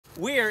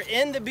We are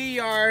in the bee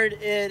yard.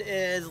 It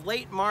is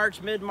late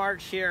March,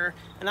 mid-March here,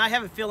 and I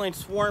have a feeling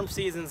swarm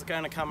season is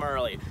going to come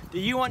early. Do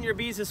you want your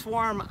bees to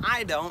swarm?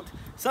 I don't.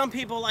 Some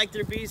people like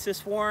their bees to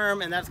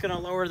swarm, and that's going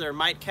to lower their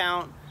mite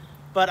count.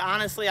 But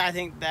honestly, I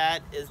think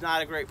that is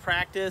not a great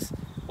practice.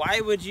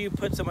 Why would you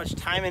put so much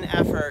time and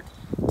effort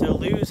to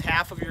lose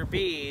half of your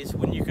bees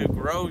when you could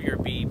grow your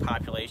bee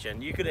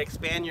population? You could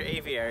expand your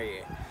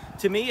aviary.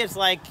 To me, it's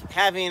like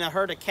having a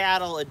herd of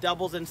cattle. It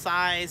doubles in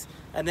size,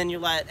 and then you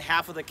let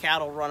half of the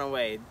cattle run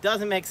away.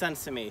 Doesn't make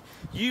sense to me.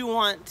 You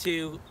want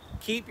to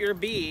keep your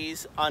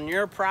bees on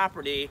your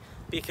property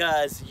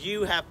because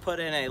you have put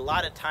in a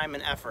lot of time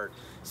and effort.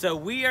 So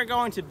we are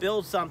going to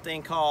build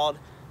something called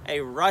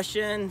a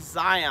Russian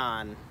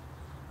Scion.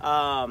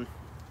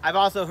 I've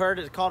also heard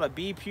it's called a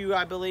beekeeper,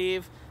 I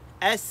believe.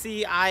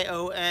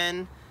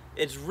 S-C-I-O-N.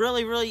 It's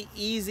really, really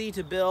easy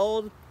to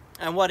build.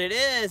 And what it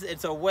is,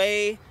 it's a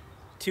way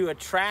to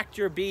attract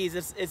your bees.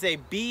 It's a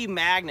bee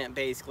magnet,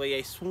 basically,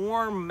 a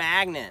swarm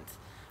magnet.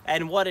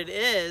 And what it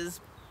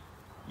is,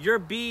 your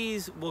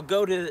bees will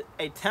go to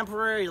a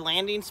temporary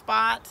landing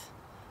spot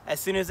as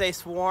soon as they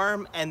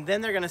swarm, and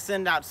then they're gonna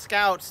send out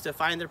scouts to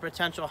find their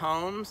potential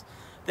homes.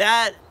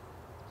 That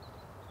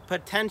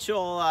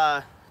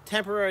potential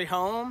temporary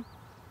home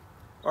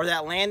or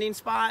that landing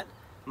spot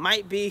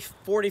might be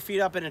 40 feet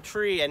up in a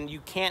tree and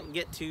you can't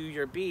get to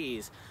your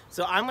bees.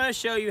 So I'm going to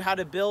show you how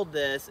to build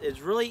this.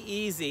 It's really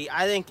easy.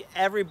 I think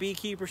every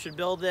beekeeper should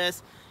build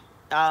this.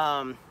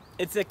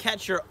 It's to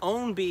catch your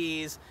own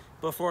bees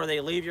before they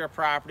leave your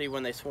property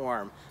when they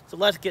swarm. So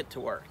let's get to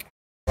work.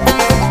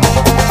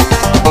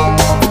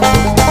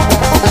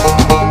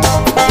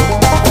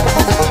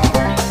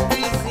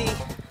 Easy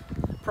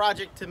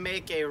project to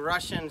make a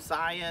Russian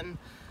Scion.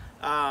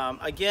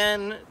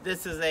 Again,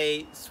 this is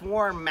a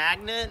swarm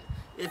magnet.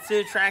 It's to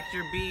attract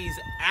your bees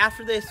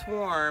after they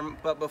swarm,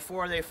 but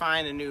before they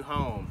find a new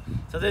home.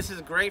 So this is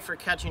great for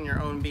catching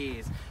your own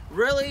bees.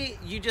 Really,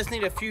 you just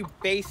need a few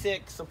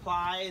basic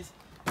supplies.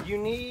 You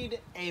need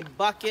a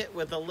bucket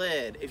with a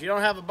lid. If you don't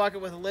have a bucket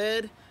with a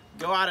lid,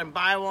 go out and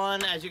buy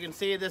one. As you can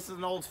see, this is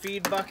an old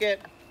feed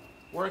bucket.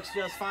 Works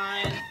just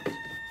fine.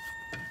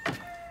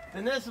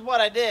 Then this is what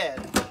I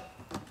did.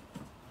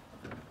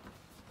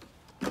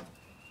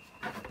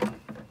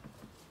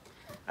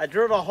 I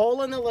drilled a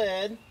hole in the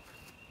lid.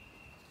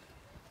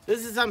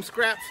 This is some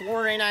scrap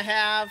flooring I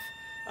have.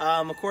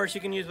 Of course,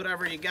 you can use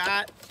whatever you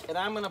got. And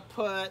I'm gonna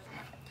put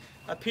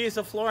a piece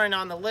of flooring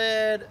on the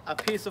lid, a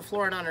piece of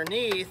flooring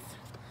underneath.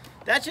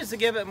 That's just to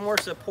give it more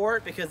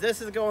support because this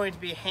is going to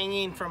be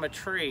hanging from a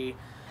tree.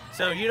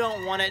 So you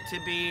don't want it to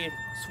be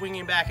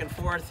swinging back and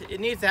forth. It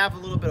needs to have a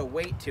little bit of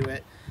weight to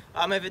it.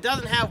 If it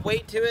doesn't have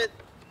weight to it,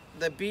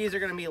 the bees are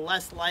gonna be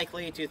less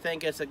likely to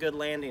think it's a good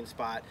landing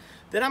spot.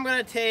 Then I'm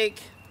gonna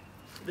take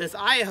this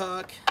eye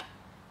hook,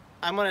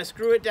 I'm going to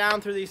screw it down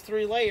through these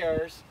 3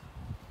 layers,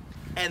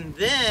 and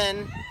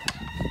then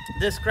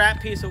this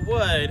scrap piece of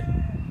wood,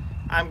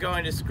 I'm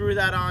going to screw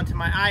that onto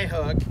my eye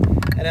hook,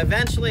 and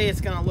eventually it's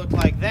going to look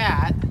like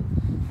that.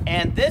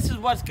 And this is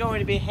what's going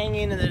to be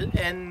hanging in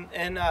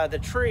the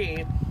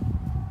tree.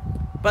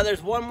 But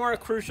there's one more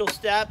crucial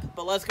step,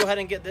 but let's go ahead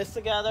and get this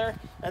together.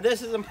 And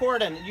this is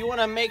important. You want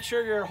to make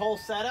sure your whole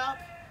setup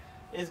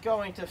is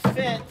going to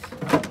fit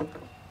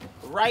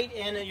right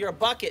in your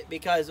bucket,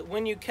 because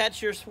when you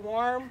catch your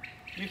swarm,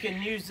 you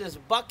can use this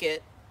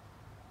bucket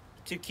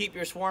to keep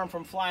your swarm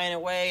from flying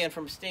away and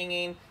from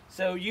stinging.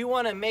 So you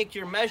want to make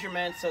your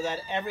measurements so that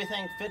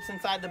everything fits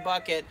inside the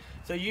bucket,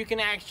 so you can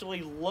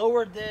actually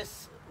lower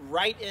this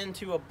right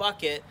into a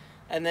bucket,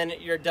 and then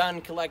you're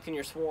done collecting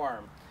your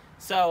swarm.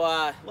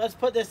 So let's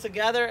put this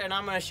together, and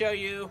I'm going to show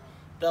you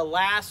the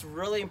last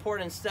really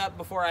important step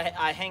before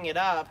I hang it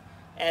up.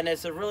 And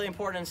it's a really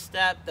important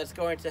step that's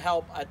going to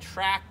help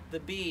attract the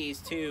bees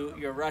to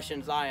your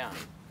Russian Scion.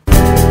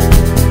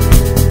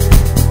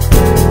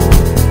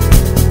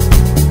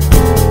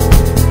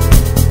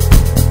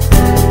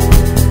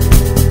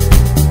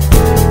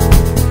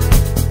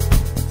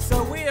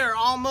 So we are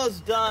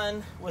almost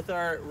done with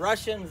our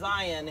Russian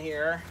Scion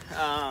here.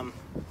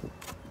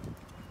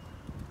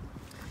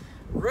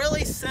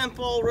 Really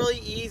simple, really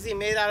easy,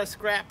 made out of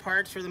scrap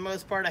parts for the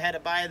most part. I had to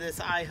buy this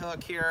eye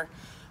hook here.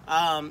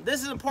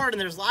 This is important.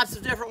 There's lots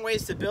of different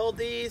ways to build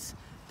these,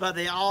 but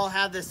they all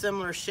have this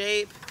similar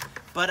shape.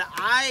 But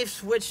I've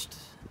switched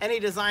any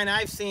design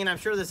I've seen. I'm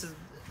sure this has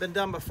been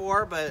done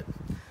before, but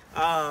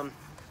I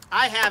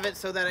have it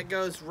so that it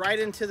goes right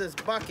into this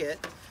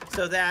bucket,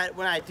 so that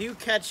when I do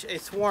catch a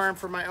swarm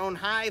for my own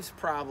hives,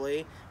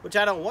 probably, which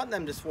I don't want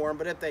them to swarm,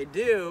 but if they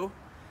do,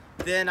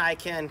 then I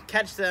can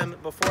catch them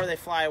before they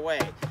fly away.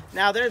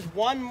 Now there's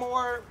one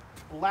more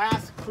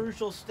last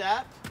crucial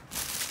step.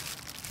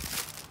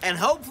 And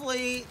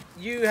hopefully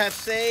you have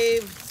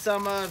saved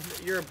some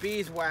of your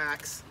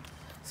beeswax.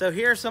 So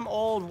here's some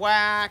old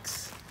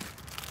wax.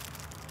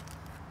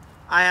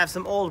 I have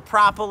some old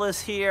propolis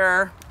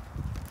here.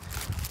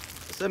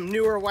 Some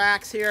newer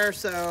wax here.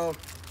 So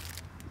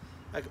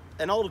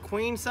an old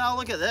queen cell,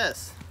 look at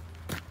this.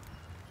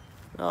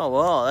 Oh,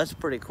 wow, that's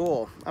pretty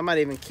cool. I might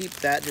even keep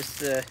that just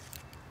to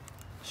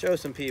show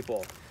some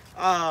people.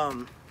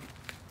 So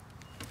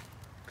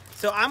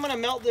I'm gonna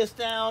melt this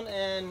down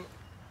in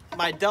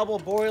my double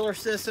boiler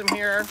system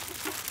here,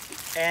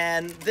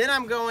 and then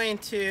I'm going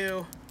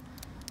to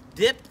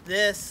dip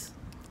this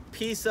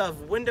piece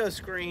of window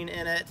screen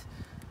in it,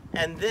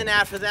 and then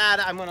after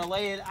that I'm gonna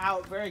lay it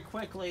out very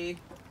quickly,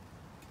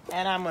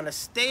 and I'm gonna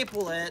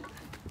staple it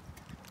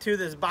to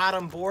this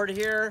bottom board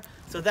here.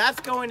 So that's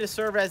going to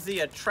serve as the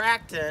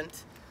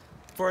attractant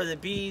for the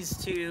bees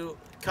to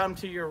come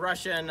to your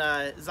Russian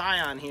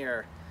Scion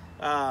here.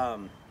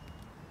 So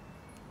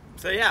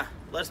yeah,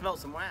 let's melt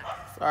some wax.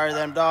 Sorry,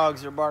 them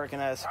dogs are barking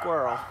at a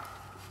squirrel.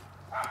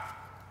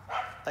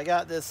 I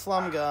got this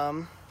slum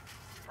gum.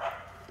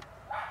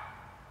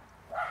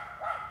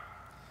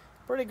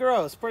 Pretty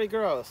gross, pretty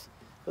gross.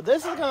 But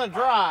this is gonna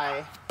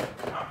dry.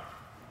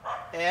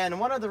 And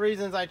one of the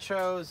reasons I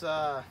chose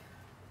the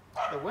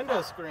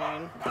window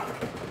screen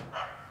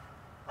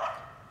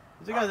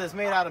is because it's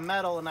made out of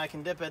metal and I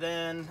can dip it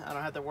in. I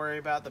don't have to worry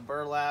about the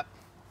burlap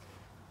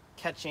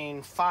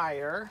catching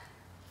fire,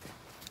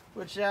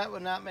 which that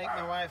would not make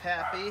my wife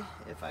happy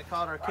if I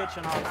caught her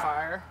kitchen on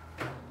fire.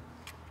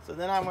 So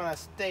then I'm gonna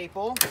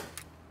staple.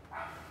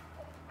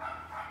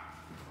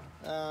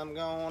 I'm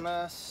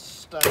gonna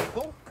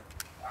staple.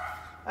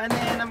 And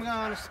then I'm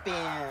gonna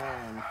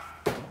spin.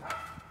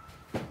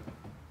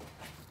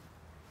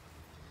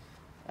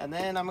 And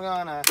then I'm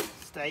gonna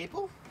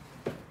staple.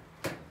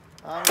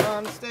 I'm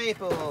gonna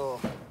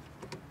staple.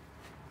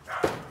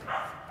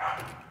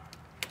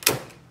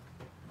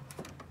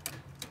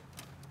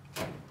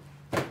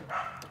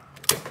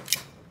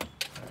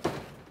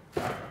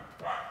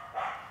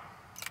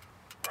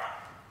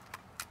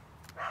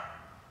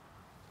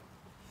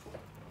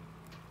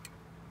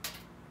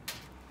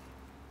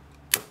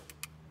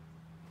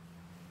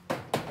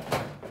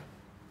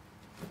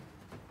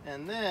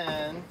 And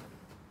then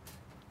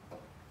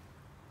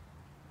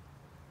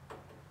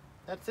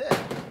that's it.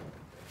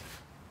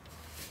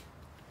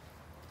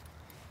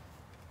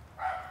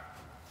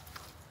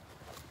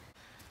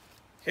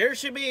 Here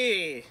should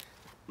be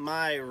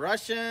my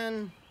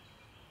Russian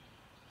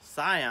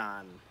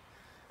Scion.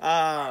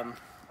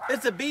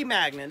 It's a bee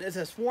magnet. It's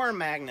a swarm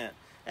magnet.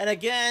 And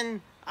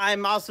again,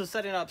 I'm also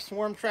setting up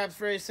swarm traps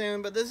very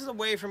soon, but this is a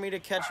way for me to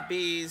catch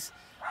bees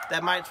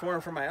that might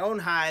swarm from my own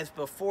hives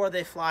before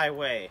they fly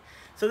away.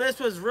 So this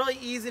was really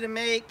easy to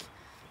make.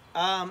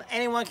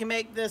 Anyone can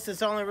make this.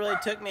 This only really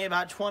took me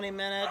about 20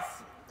 minutes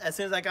as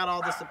soon as I got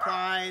all the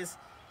supplies.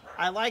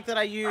 I like that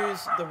I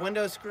use the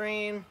window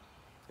screen.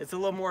 It's a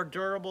little more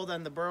durable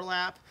than the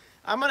burlap.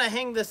 I'm gonna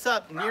hang this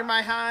up near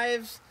my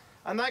hives.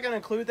 I'm not gonna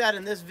include that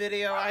in this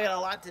video. I got a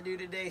lot to do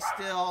today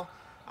still.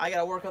 I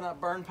gotta work on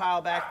that burn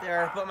pile back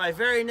there. But my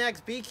very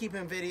next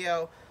beekeeping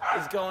video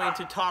is going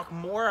to talk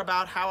more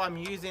about how I'm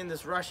using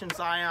this Russian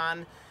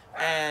Scion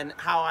and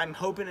how I'm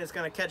hoping it's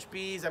gonna catch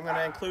bees. I'm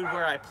gonna include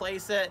where I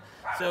place it.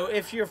 So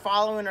if you're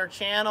following our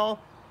channel,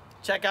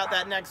 check out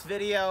that next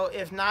video.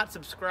 If not,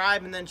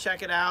 subscribe and then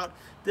check it out.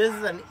 This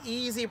is an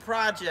easy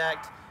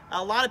project.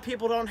 A lot of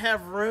people don't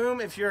have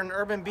room, if you're an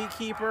urban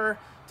beekeeper,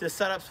 to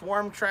set up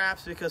swarm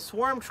traps, because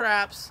swarm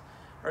traps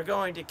are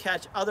going to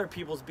catch other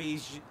people's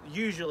bees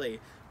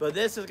usually, but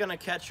this is going to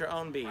catch your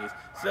own bees.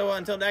 So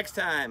until next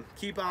time,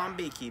 keep on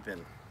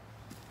beekeeping.